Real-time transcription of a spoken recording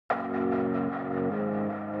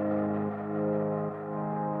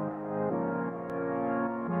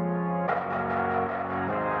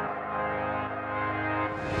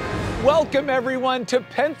Welcome everyone to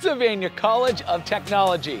Pennsylvania College of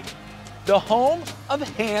Technology, the home of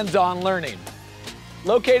hands-on learning.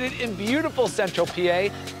 Located in beautiful central PA,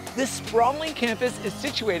 this sprawling campus is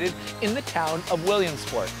situated in the town of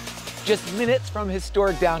Williamsport, just minutes from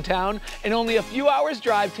historic downtown and only a few hours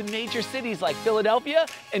drive to major cities like Philadelphia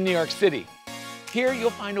and New York City. Here you'll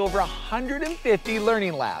find over 150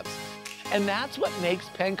 learning labs, and that's what makes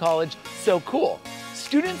Penn College so cool.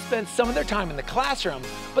 Students spend some of their time in the classroom,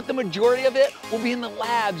 but the majority of it will be in the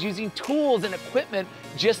labs using tools and equipment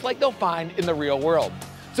just like they'll find in the real world.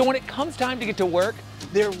 So when it comes time to get to work,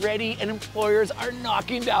 they're ready and employers are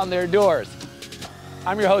knocking down their doors.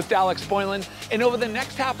 I'm your host, Alex Boylan, and over the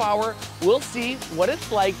next half hour, we'll see what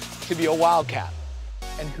it's like to be a Wildcat.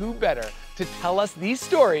 And who better to tell us these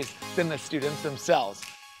stories than the students themselves.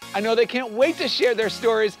 I know they can't wait to share their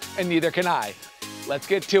stories, and neither can I. Let's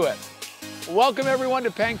get to it. Welcome everyone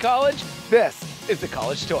to Penn College. This is the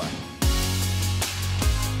College Tour.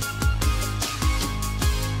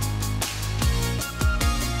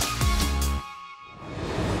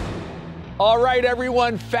 All right,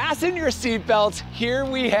 everyone, fasten your seatbelts. Here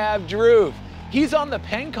we have Drew. He's on the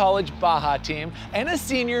Penn College Baja team and a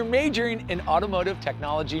senior majoring in automotive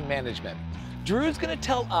technology management. Drew's gonna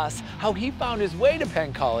tell us how he found his way to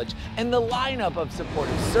Penn College and the lineup of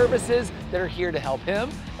supportive services that are here to help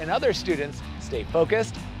him and other students stay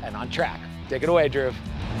focused and on track. Take it away, Drew.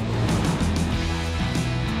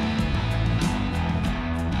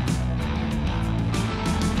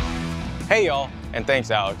 Hey y'all, and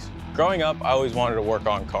thanks Alex. Growing up, I always wanted to work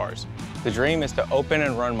on cars. The dream is to open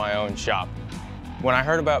and run my own shop. When I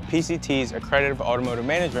heard about PCT's accredited automotive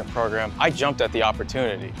management program, I jumped at the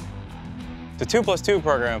opportunity. The 2+2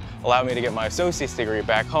 program allowed me to get my associate's degree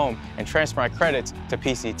back home and transfer my credits to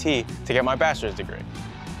PCT to get my bachelor's degree.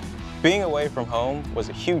 Being away from home was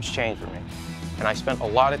a huge change for me, and I spent a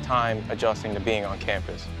lot of time adjusting to being on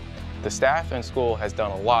campus. The staff and school has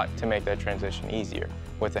done a lot to make that transition easier,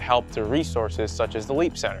 with the help through resources such as the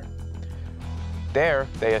LEAP Center. There,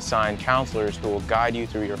 they assign counselors who will guide you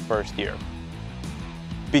through your first year.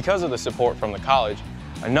 Because of the support from the college,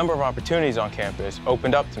 a number of opportunities on campus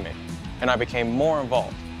opened up to me, and I became more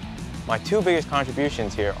involved. My two biggest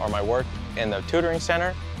contributions here are my work in the tutoring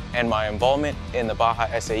center and my involvement in the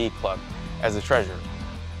Baja SAE Club as the treasurer.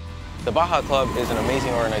 The Baja Club is an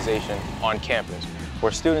amazing organization on campus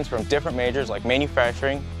where students from different majors like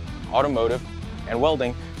manufacturing, automotive, and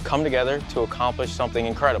welding come together to accomplish something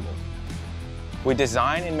incredible. We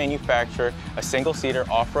design and manufacture a single-seater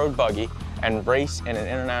off-road buggy and race in an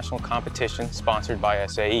international competition sponsored by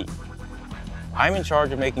SAE. I'm in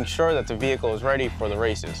charge of making sure that the vehicle is ready for the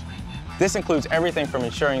races. This includes everything from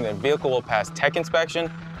ensuring the vehicle will pass tech inspection,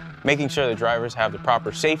 making sure the drivers have the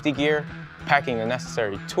proper safety gear, packing the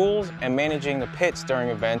necessary tools, and managing the pits during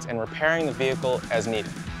events and repairing the vehicle as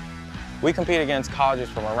needed. We compete against colleges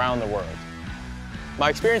from around the world. My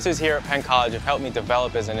experiences here at Penn College have helped me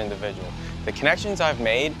develop as an individual. The connections I've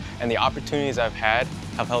made and the opportunities I've had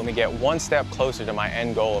have helped me get one step closer to my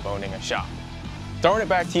end goal of owning a shop. Throwing it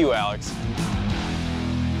back to you, Alex.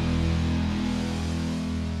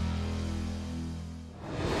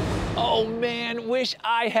 Oh man, wish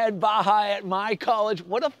I had Baja at my college.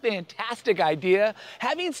 What a fantastic idea.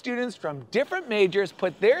 Having students from different majors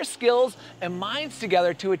put their skills and minds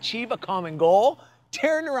together to achieve a common goal.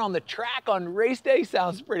 Tearing around the track on race day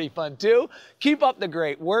sounds pretty fun too. Keep up the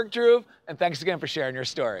great work, Drew, and thanks again for sharing your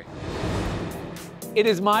story. It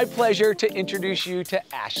is my pleasure to introduce you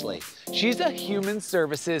to Ashley. She's a human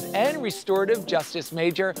services and restorative justice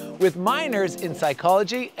major with minors in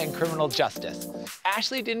psychology and criminal justice.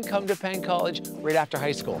 Ashley didn't come to Penn College right after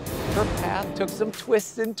high school. Her path took some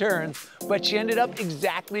twists and turns, but she ended up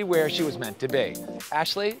exactly where she was meant to be.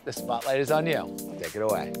 Ashley, the spotlight is on you. Take it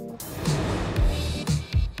away.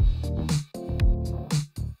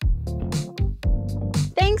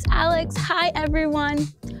 Thanks, Alex. Hi, everyone.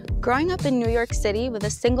 Growing up in New York City with a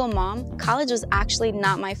single mom, college was actually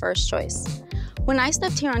not my first choice. When I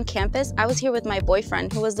stepped here on campus, I was here with my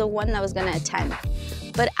boyfriend, who was the one that was going to attend.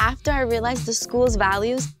 But after I realized the school's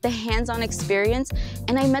values, the hands-on experience,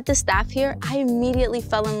 and I met the staff here, I immediately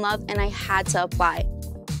fell in love and I had to apply.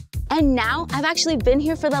 And now I've actually been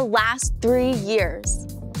here for the last 3 years.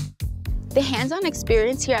 The hands-on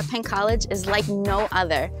experience here at Penn College is like no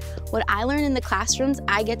other. What I learn in the classrooms,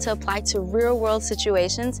 I get to apply to real-world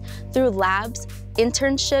situations through labs,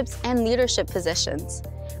 internships, and leadership positions.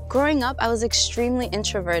 Growing up, I was extremely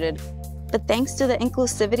introverted, but thanks to the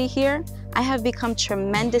inclusivity here, I have become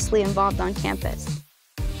tremendously involved on campus.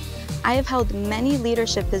 I have held many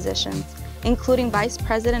leadership positions, including Vice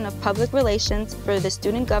President of Public Relations for the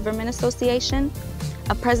Student Government Association,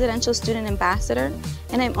 a presidential student ambassador,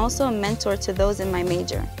 and I'm also a mentor to those in my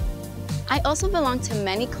major. I also belong to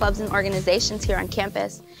many clubs and organizations here on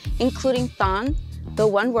campus, including THON, the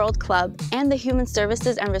One World Club, and the Human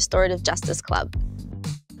Services and Restorative Justice Club.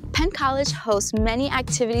 Penn College hosts many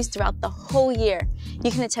activities throughout the whole year.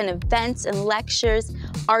 You can attend events and lectures,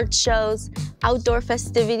 art shows, outdoor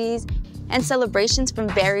festivities, and celebrations from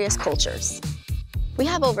various cultures. We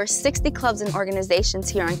have over 60 clubs and organizations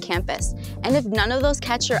here on campus, and if none of those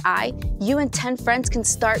catch your eye, you and 10 friends can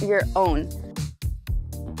start your own.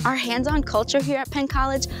 Our hands-on culture here at Penn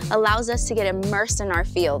College allows us to get immersed in our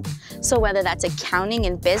field. So whether that's accounting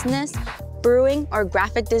and business, brewing, or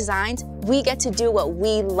graphic designs, we get to do what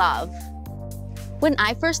we love. When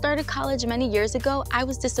I first started college many years ago, I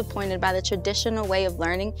was disappointed by the traditional way of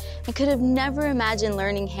learning and could have never imagined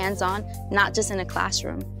learning hands-on, not just in a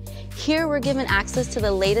classroom. Here, we're given access to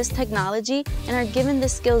the latest technology and are given the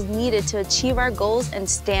skills needed to achieve our goals and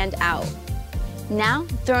stand out. Now,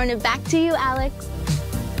 throwing it back to you, Alex.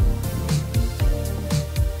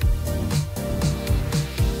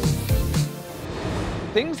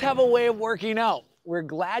 Things have a way of working out. We're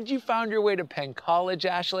glad you found your way to Penn College,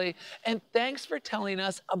 Ashley, and thanks for telling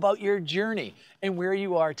us about your journey and where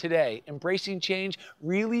you are today. Embracing change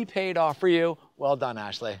really paid off for you. Well done,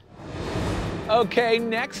 Ashley. Okay,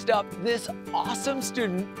 next up, this awesome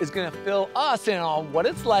student is going to fill us in on what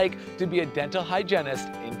it's like to be a dental hygienist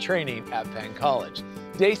in training at Penn College.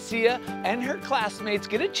 Dacia and her classmates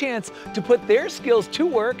get a chance to put their skills to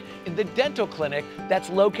work in the dental clinic that's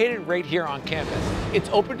located right here on campus. It's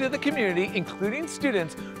open to the community, including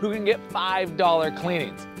students who can get $5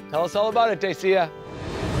 cleanings. Tell us all about it, Dacia.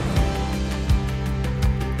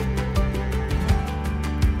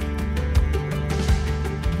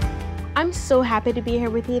 I'm so happy to be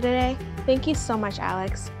here with you today. Thank you so much,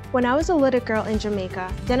 Alex. When I was a little girl in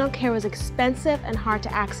Jamaica, dental care was expensive and hard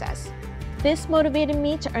to access. This motivated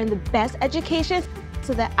me to earn the best education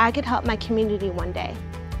so that I could help my community one day.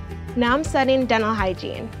 Now I'm studying dental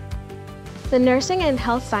hygiene. The nursing and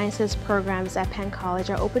health sciences programs at Penn College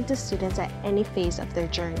are open to students at any phase of their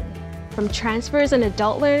journey, from transfers and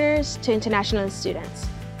adult learners to international students.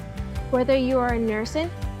 Whether you are a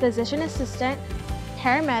nursing, physician assistant,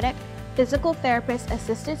 paramedic, physical therapist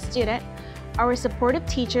assisted student, our supportive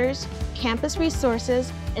teachers, campus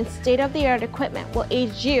resources, and state-of-the-art equipment will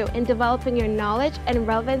aid you in developing your knowledge and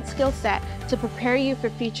relevant skill set to prepare you for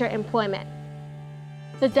future employment.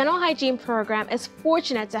 The dental hygiene program is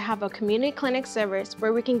fortunate to have a community clinic service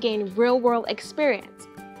where we can gain real-world experience.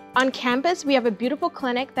 On campus, we have a beautiful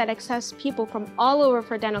clinic that accepts people from all over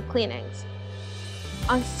for dental cleanings.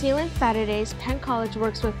 On Sealant Saturdays, Penn College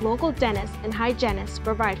works with local dentists and hygienists to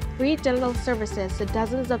provide free dental services to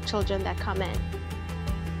dozens of children that come in.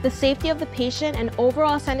 The safety of the patient and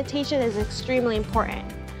overall sanitation is extremely important.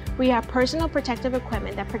 We have personal protective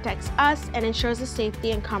equipment that protects us and ensures the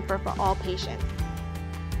safety and comfort for all patients.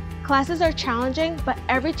 Classes are challenging, but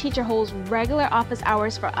every teacher holds regular office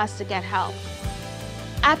hours for us to get help.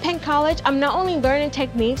 At Penn College, I'm not only learning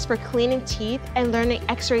techniques for cleaning teeth and learning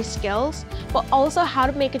x-ray skills, but also how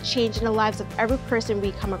to make a change in the lives of every person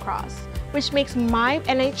we come across, which makes my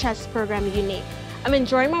NHS program unique. I'm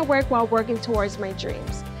enjoying my work while working towards my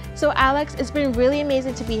dreams. So Alex, it's been really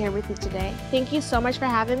amazing to be here with you today. Thank you so much for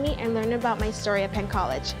having me and learning about my story at Penn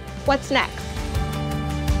College. What's next?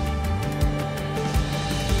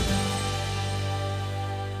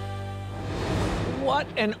 What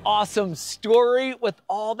an awesome story with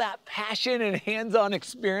all that passion and hands-on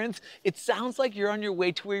experience. It sounds like you're on your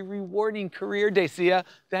way to a rewarding career, Dacia.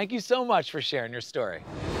 Thank you so much for sharing your story.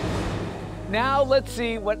 Now let's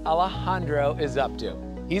see what Alejandro is up to.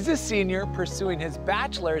 He's a senior pursuing his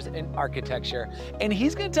bachelor's in architecture, and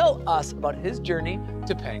he's going to tell us about his journey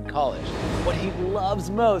to Penn College, what he loves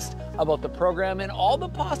most about the program, and all the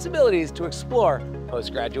possibilities to explore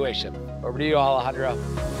post-graduation. Over to you, Alejandro.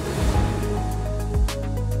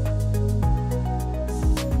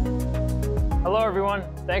 Hello everyone,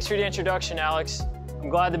 thanks for the introduction, Alex. I'm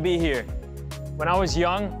glad to be here. When I was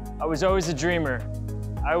young, I was always a dreamer.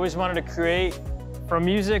 I always wanted to create, from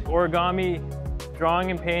music, origami,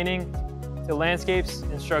 drawing and painting, to landscapes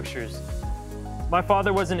and structures. My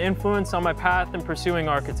father was an influence on my path in pursuing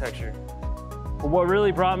architecture. But what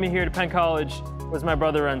really brought me here to Penn College was my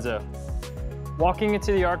brother Renzo. Walking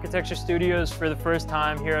into the architecture studios for the first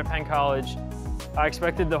time here at Penn College, I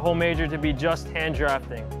expected the whole major to be just hand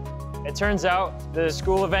drafting. It turns out the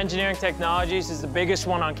School of Engineering Technologies is the biggest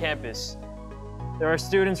one on campus. There are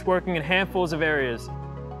students working in handfuls of areas,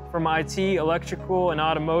 from IT, electrical, and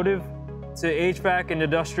automotive, to HVAC and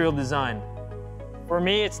industrial design. For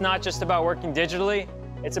me, it's not just about working digitally,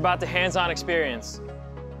 it's about the hands-on experience.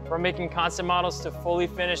 From making concept models to fully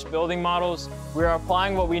finished building models, we are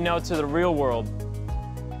applying what we know to the real world.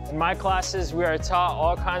 In my classes, we are taught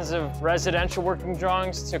all kinds of residential working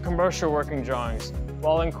drawings to commercial working drawings,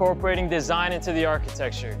 while incorporating design into the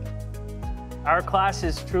architecture. Our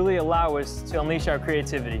classes truly allow us to unleash our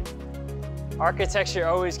creativity. Architecture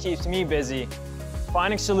always keeps me busy.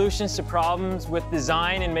 Finding solutions to problems with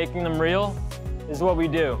design and making them real is what we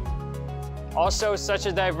do. Also, it's such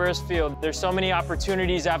a diverse field. There's so many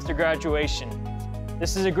opportunities after graduation.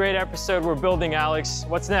 This is a great episode we're building, Alex.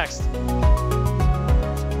 What's next?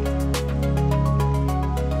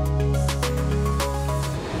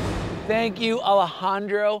 Thank you,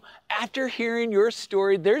 Alejandro. After hearing your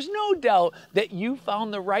story, there's no doubt that you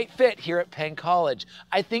found the right fit here at Penn College.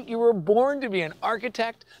 I think you were born to be an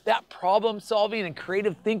architect. That problem solving and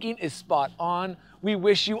creative thinking is spot on. We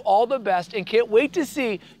wish you all the best and can't wait to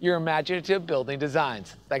see your imaginative building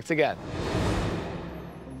designs. Thanks again.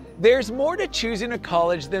 There's more to choosing a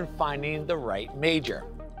college than finding the right major.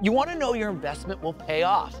 You want to know your investment will pay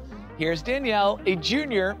off. Here's Danielle, a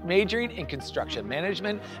junior majoring in construction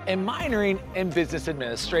management and minoring in business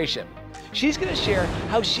administration. She's going to share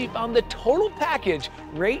how she found the total package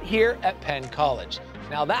right here at Penn College.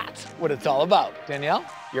 Now that's what it's all about. Danielle,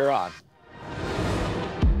 you're on.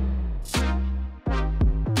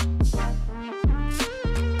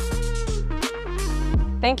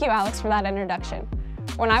 Thank you, Alex, for that introduction.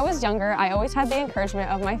 When I was younger, I always had the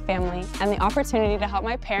encouragement of my family and the opportunity to help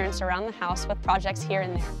my parents around the house with projects here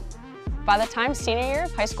and there. By the time senior year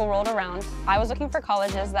of high school rolled around, I was looking for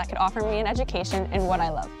colleges that could offer me an education in what I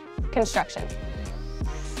love, construction.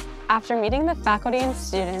 After meeting the faculty and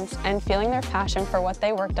students and feeling their passion for what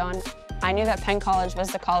they worked on, I knew that Penn College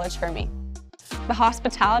was the college for me. The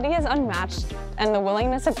hospitality is unmatched, and the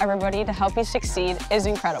willingness of everybody to help you succeed is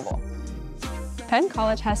incredible. Penn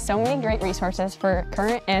College has so many great resources for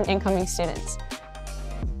current and incoming students.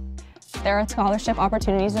 There are scholarship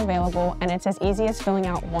opportunities available, and it's as easy as filling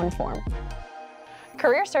out one form.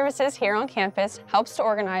 Career Services here on campus helps to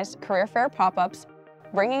organize career fair pop-ups,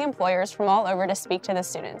 bringing employers from all over to speak to the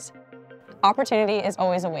students. Opportunity is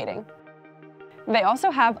always awaiting. They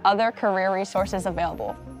also have other career resources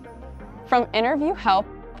available, from interview help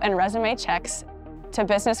and resume checks to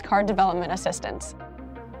business card development assistance.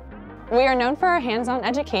 We are known for our hands-on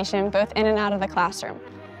education both in and out of the classroom.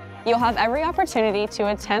 You'll have every opportunity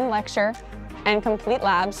to attend lecture and complete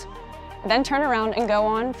labs, then turn around and go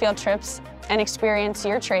on field trips and experience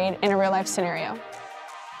your trade in a real-life scenario.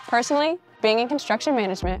 Personally, being in construction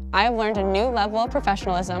management, I have learned a new level of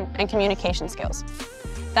professionalism and communication skills.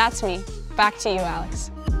 That's me. Back to you,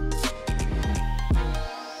 Alex.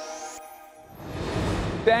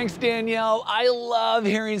 Thanks, Danielle. I love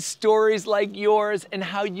hearing stories like yours and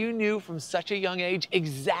how you knew from such a young age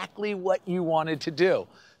exactly what you wanted to do.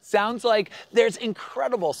 Sounds like there's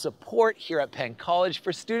incredible support here at Penn College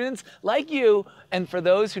for students like you and for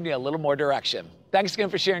those who need a little more direction. Thanks again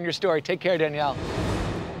for sharing your story. Take care, Danielle.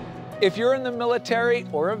 If you're in the military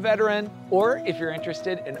or a veteran, or if you're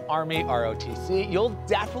interested in Army ROTC, you'll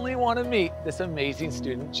definitely want to meet this amazing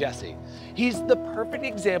student, Jesse. He's the perfect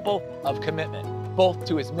example of commitment, both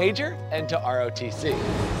to his major and to ROTC.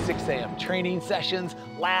 6 a.m. training sessions,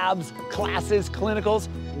 labs, classes, clinicals.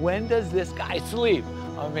 When does this guy sleep?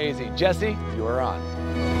 Amazing. Jesse, you are on.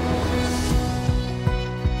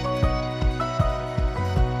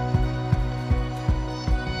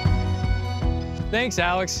 Thanks,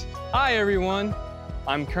 Alex. Hi, everyone.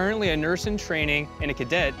 I'm currently a nurse in training and a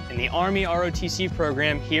cadet in the Army ROTC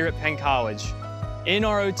program here at Penn College. In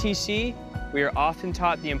ROTC, we are often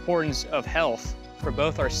taught the importance of health for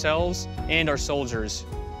both ourselves and our soldiers.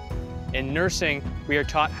 In nursing, we are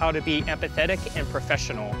taught how to be empathetic and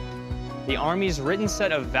professional. The Army's written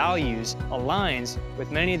set of values aligns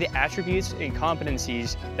with many of the attributes and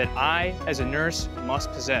competencies that I, as a nurse,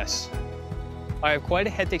 must possess. I have quite a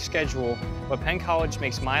hectic schedule, but Penn College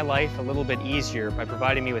makes my life a little bit easier by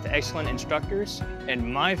providing me with excellent instructors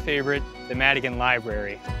and my favorite, the Madigan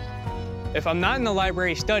Library. If I'm not in the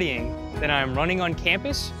library studying, then I'm running on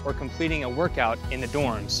campus or completing a workout in the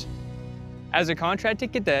dorms. As a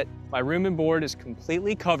contracted cadet, my room and board is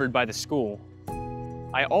completely covered by the school.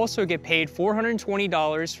 I also get paid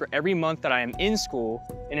 $420 for every month that I am in school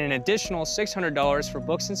and an additional $600 for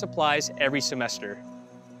books and supplies every semester.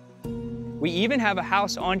 We even have a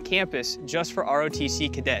house on campus just for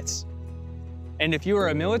ROTC cadets. And if you are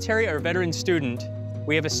a military or veteran student,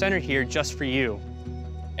 we have a center here just for you.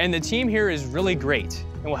 And the team here is really great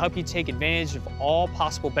and will help you take advantage of all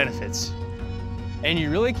possible benefits. And you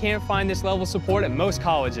really can't find this level of support at most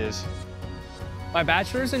colleges. My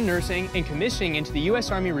bachelor's in nursing and commissioning into the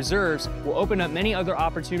U.S. Army Reserves will open up many other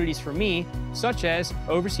opportunities for me, such as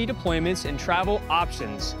overseas deployments and travel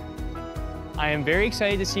options. I am very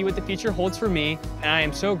excited to see what the future holds for me, and I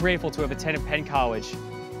am so grateful to have attended Penn College.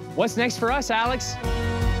 What's next for us, Alex?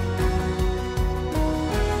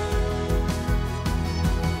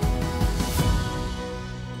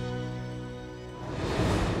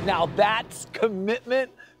 Now that's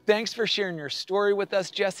commitment. Thanks for sharing your story with us,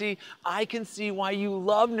 Jesse. I can see why you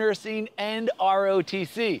love nursing and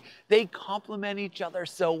ROTC. They complement each other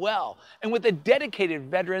so well. And with a dedicated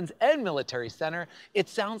Veterans and Military Center, it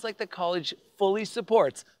sounds like the college fully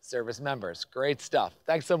supports service members. Great stuff.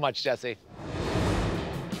 Thanks so much, Jesse.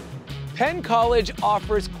 Penn College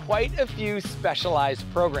offers quite a few specialized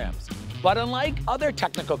programs. But unlike other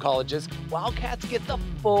technical colleges, Wildcats get the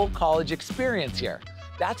full college experience here.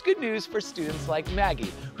 That's good news for students like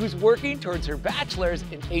Maggie, who's working towards her bachelor's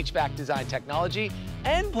in HVAC design technology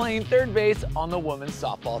and playing third base on the women's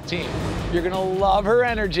softball team. You're gonna love her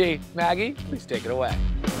energy. Maggie, please take it away.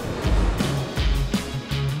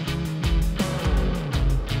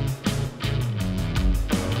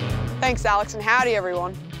 Thanks, Alex, and howdy,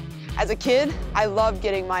 everyone. As a kid, I loved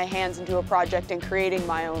getting my hands into a project and creating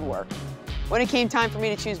my own work. When it came time for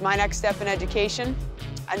me to choose my next step in education,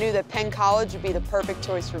 I knew that Penn College would be the perfect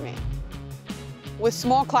choice for me. With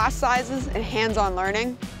small class sizes and hands-on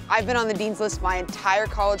learning, I've been on the Dean's List my entire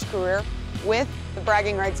college career with the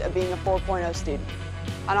bragging rights of being a 4.0 student.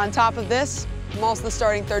 And on top of this, I'm also the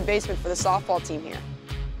starting third baseman for the softball team here.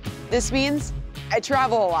 This means I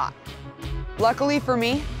travel a lot. Luckily for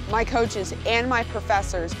me, my coaches and my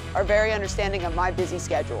professors are very understanding of my busy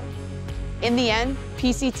schedule. In the end,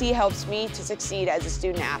 PCT helps me to succeed as a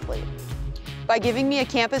student athlete. By giving me a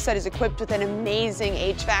campus that is equipped with an amazing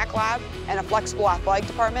HVAC lab and a flexible athletic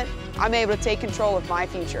department, I'm able to take control of my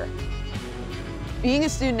future. Being a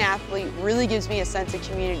student athlete really gives me a sense of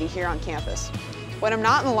community here on campus. When I'm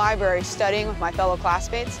not in the library studying with my fellow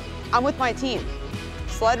classmates, I'm with my team,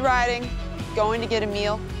 sled riding, going to get a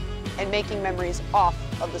meal, and making memories off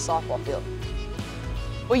of the softball field.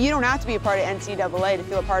 But you don't have to be a part of NCAA to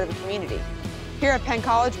feel a part of a community. Here at Penn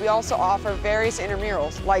College, we also offer various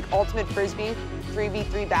intramurals like Ultimate Frisbee,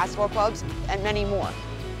 3v3 basketball clubs, and many more.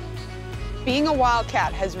 Being a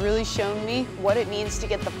Wildcat has really shown me what it means to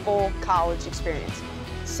get the full college experience.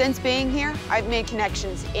 Since being here, I've made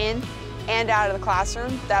connections in and out of the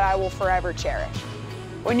classroom that I will forever cherish.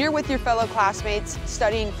 When you're with your fellow classmates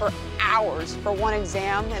studying for hours for one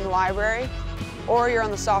exam in the library, or you're on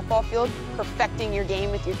the softball field perfecting your game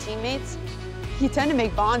with your teammates, you tend to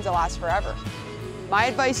make bonds that last forever. My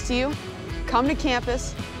advice to you, come to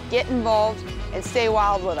campus, get involved, and stay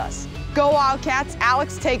wild with us. Go Wildcats.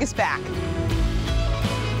 Alex, take us back.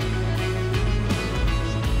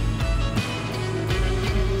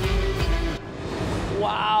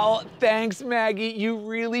 Wow, thanks, Maggie. You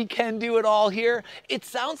really can do it all here. It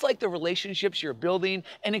sounds like the relationships you're building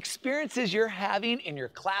and experiences you're having in your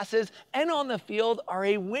classes and on the field are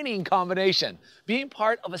a winning combination. Being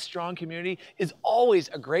part of a strong community is always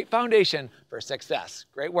a great foundation for success.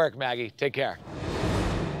 Great work, Maggie. Take care.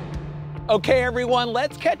 Okay, everyone,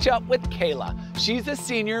 let's catch up with Kayla. She's a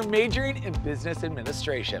senior majoring in business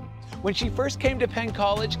administration. When she first came to Penn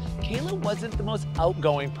College, Kayla wasn't the most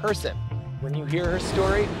outgoing person. When you hear her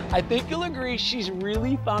story, I think you'll agree she's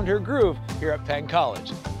really found her groove here at Penn College.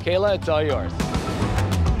 Kayla, it's all yours.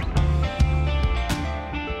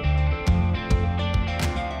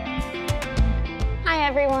 Hi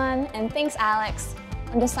everyone, and thanks Alex.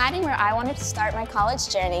 When deciding where I wanted to start my college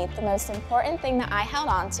journey, the most important thing that I held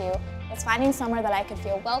on to was finding somewhere that I could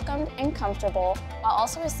feel welcomed and comfortable while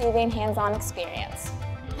also receiving hands-on experience.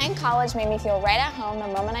 Penn College made me feel right at home the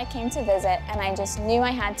moment I came to visit, and I just knew I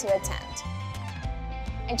had to attend.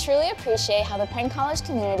 I truly appreciate how the Penn College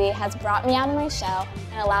community has brought me out of my shell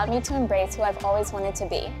and allowed me to embrace who I've always wanted to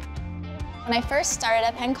be. When I first started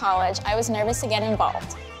at Penn College, I was nervous to get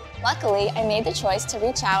involved. Luckily, I made the choice to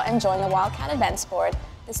reach out and join the Wildcat Events Board,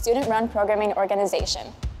 the student-run programming organization.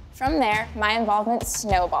 From there, my involvement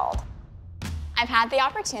snowballed. I've had the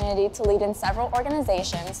opportunity to lead in several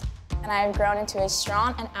organizations, and I have grown into a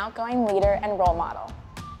strong and outgoing leader and role model.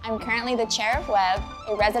 I'm currently the chair of Web,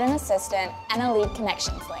 a resident assistant, and a lead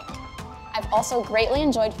connections link. I've also greatly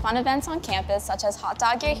enjoyed fun events on campus such as Hot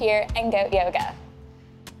Dog You're Here and Goat Yoga.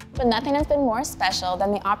 But nothing has been more special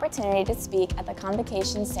than the opportunity to speak at the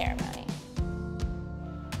convocation ceremony.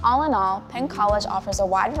 All in all, Penn College offers a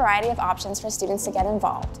wide variety of options for students to get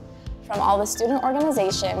involved, from all the student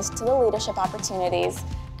organizations to the leadership opportunities,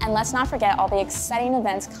 and let's not forget all the exciting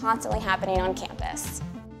events constantly happening on campus.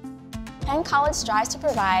 Penn College strives to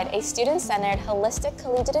provide a student-centered, holistic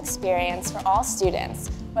collegiate experience for all students,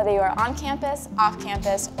 whether you are on campus, off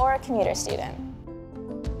campus, or a commuter student.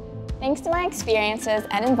 Thanks to my experiences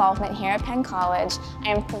and involvement here at Penn College,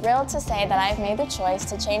 I am thrilled to say that I have made the choice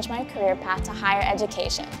to change my career path to higher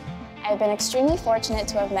education. I have been extremely fortunate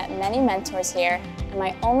to have met many mentors here, and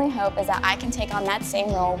my only hope is that I can take on that same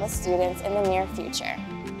role with students in the near future.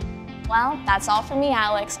 Well, that's all from me,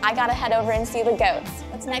 Alex. I gotta head over and see the goats.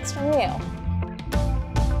 What's next from you?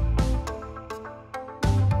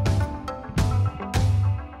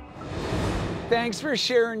 Thanks for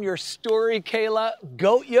sharing your story, Kayla.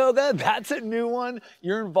 Goat yoga, that's a new one.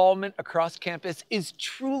 Your involvement across campus is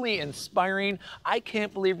truly inspiring. I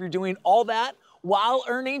can't believe you're doing all that while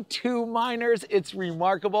earning 2 minors. It's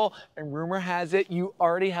remarkable, and rumor has it you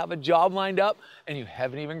already have a job lined up and you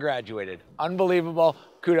haven't even graduated. Unbelievable.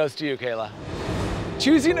 Kudos to you, Kayla.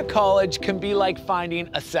 Choosing a college can be like finding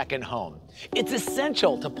a second home. It's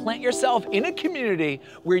essential to plant yourself in a community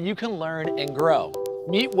where you can learn and grow.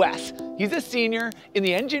 Meet Wes. He's a senior in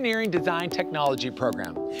the Engineering Design Technology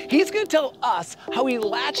program. He's going to tell us how he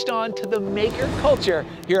latched on to the maker culture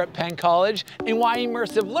here at Penn College and why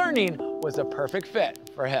immersive learning was a perfect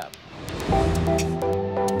fit for him.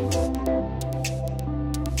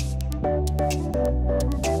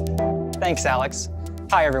 Thanks, Alex.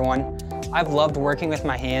 Hi, everyone. I've loved working with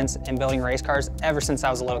my hands and building race cars ever since I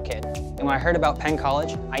was a little kid. And when I heard about Penn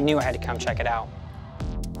College, I knew I had to come check it out.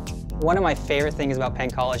 One of my favorite things about Penn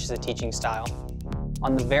College is the teaching style.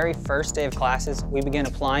 On the very first day of classes, we begin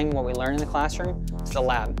applying what we learn in the classroom to the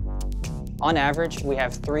lab. On average, we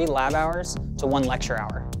have 3 lab hours to 1 lecture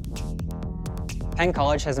hour. Penn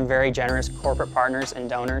College has some very generous corporate partners and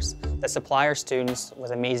donors that supply our students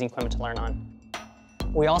with amazing equipment to learn on.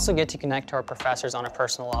 We also get to connect to our professors on a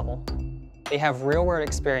personal level. They have real-world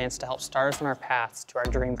experience to help start us on our paths to our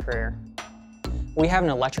dream career. We have an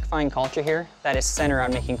electrifying culture here that is centered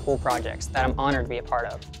on making cool projects that I'm honored to be a part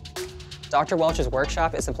of. Dr. Welch's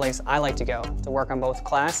workshop is the place I like to go to work on both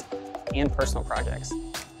class and personal projects.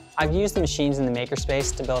 I've used the machines in the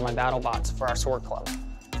makerspace to build my battle bots for our sword club.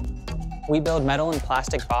 We build metal and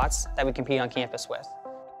plastic bots that we compete on campus with.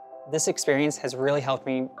 This experience has really helped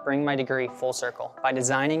me bring my degree full circle by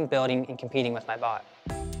designing, building, and competing with my bot.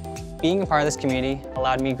 Being a part of this community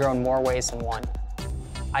allowed me to grow in more ways than one.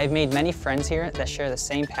 I have made many friends here that share the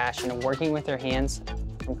same passion of working with their hands,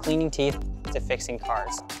 from cleaning teeth to fixing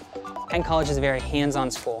cars. Penn College is a very hands-on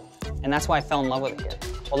school, and that's why I fell in love with it here.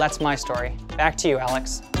 Well, that's my story. Back to you,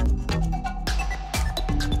 Alex.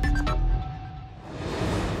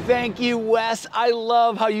 Thank you, Wes. I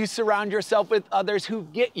love how you surround yourself with others who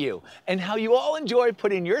get you and how you all enjoy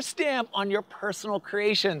putting your stamp on your personal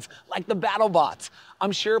creations, like the battle bots.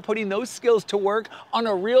 I'm sure putting those skills to work on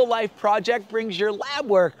a real-life project brings your lab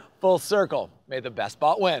work full circle. May the best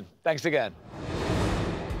bot win. Thanks again.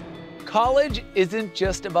 College isn't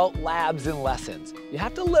just about labs and lessons. You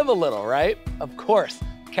have to live a little, right? Of course.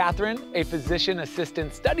 Catherine, a physician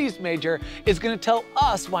assistant studies major, is going to tell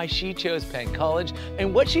us why she chose Penn College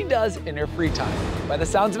and what she does in her free time. By the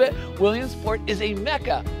sounds of it, Williamsport is a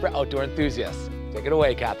mecca for outdoor enthusiasts. Take it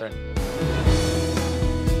away, Catherine.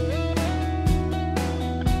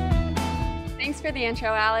 Thanks for the intro,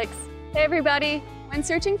 Alex. Hey, everybody. When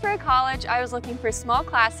searching for a college, I was looking for small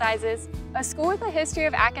class sizes, a school with a history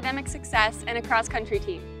of academic success, and a cross-country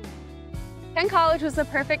team. Penn College was the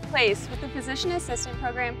perfect place with the physician assistant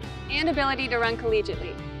program and ability to run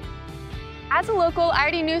collegiately. As a local, I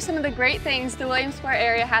already knew some of the great things the Williamsport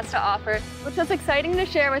area has to offer, which was exciting to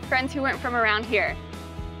share with friends who weren't from around here.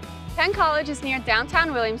 Penn College is near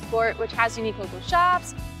downtown Williamsport, which has unique local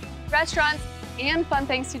shops, restaurants, and fun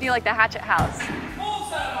things to do like the Hatchet House.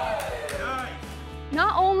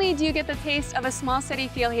 Not only do you get the taste of a small city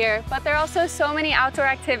feel here, but there are also so many outdoor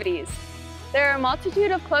activities. There are a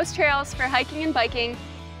multitude of close trails for hiking and biking,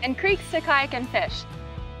 and creeks to kayak and fish.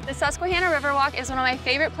 The Susquehanna Riverwalk is one of my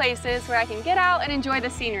favorite places where I can get out and enjoy the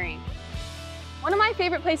scenery. One of my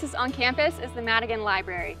favorite places on campus is the Madigan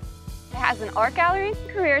Library. It has an art gallery,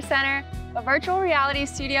 career center, a virtual reality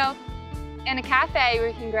studio, and a cafe where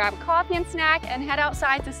you can grab coffee and snack and head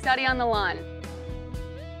outside to study on the lawn.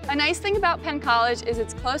 A nice thing about Penn College is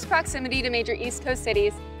its close proximity to major East Coast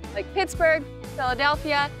cities like Pittsburgh,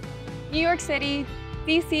 Philadelphia, New York City,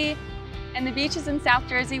 DC, and the beaches in South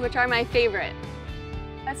Jersey, which are my favorite.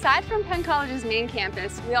 Aside from Penn College's main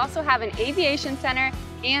campus, we also have an aviation center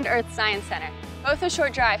and earth science center, both a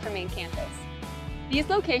short drive from main campus. These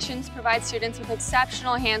locations provide students with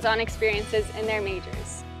exceptional hands-on experiences in their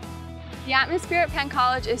majors. The atmosphere at Penn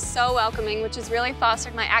College is so welcoming, which has really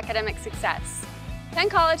fostered my academic success. Penn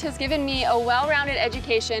College has given me a well-rounded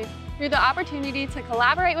education through the opportunity to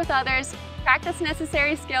collaborate with others, practice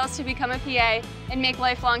necessary skills to become a PA, and make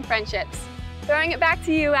lifelong friendships. Throwing it back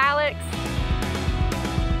to you, Alex.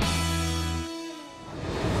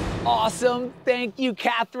 Awesome. Thank you,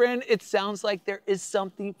 Catherine. It sounds like there is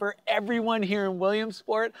something for everyone here in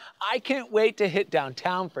Williamsport. I can't wait to hit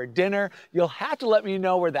downtown for dinner. You'll have to let me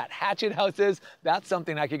know where that Hatchet House is. That's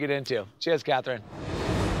something I could get into. Cheers, Catherine.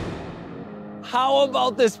 How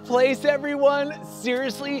about this place, everyone?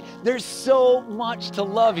 Seriously, there's so much to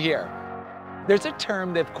love here. There's a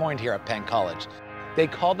term they've coined here at Penn College. They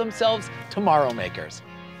call themselves tomorrow makers.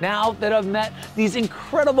 Now that I've met these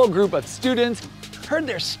incredible group of students, heard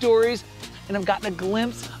their stories, and I've gotten a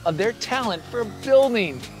glimpse of their talent for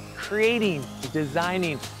building, creating,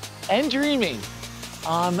 designing, and dreaming,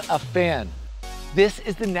 I'm a fan. This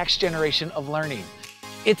is the next generation of learning.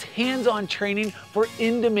 It's hands-on training for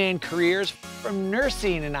in-demand careers from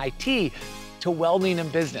nursing and IT to welding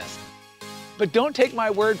and business. But don't take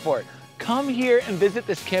my word for it. Come here and visit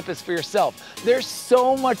this campus for yourself. There's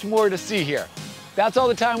so much more to see here. That's all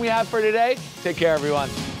the time we have for today. Take care, everyone.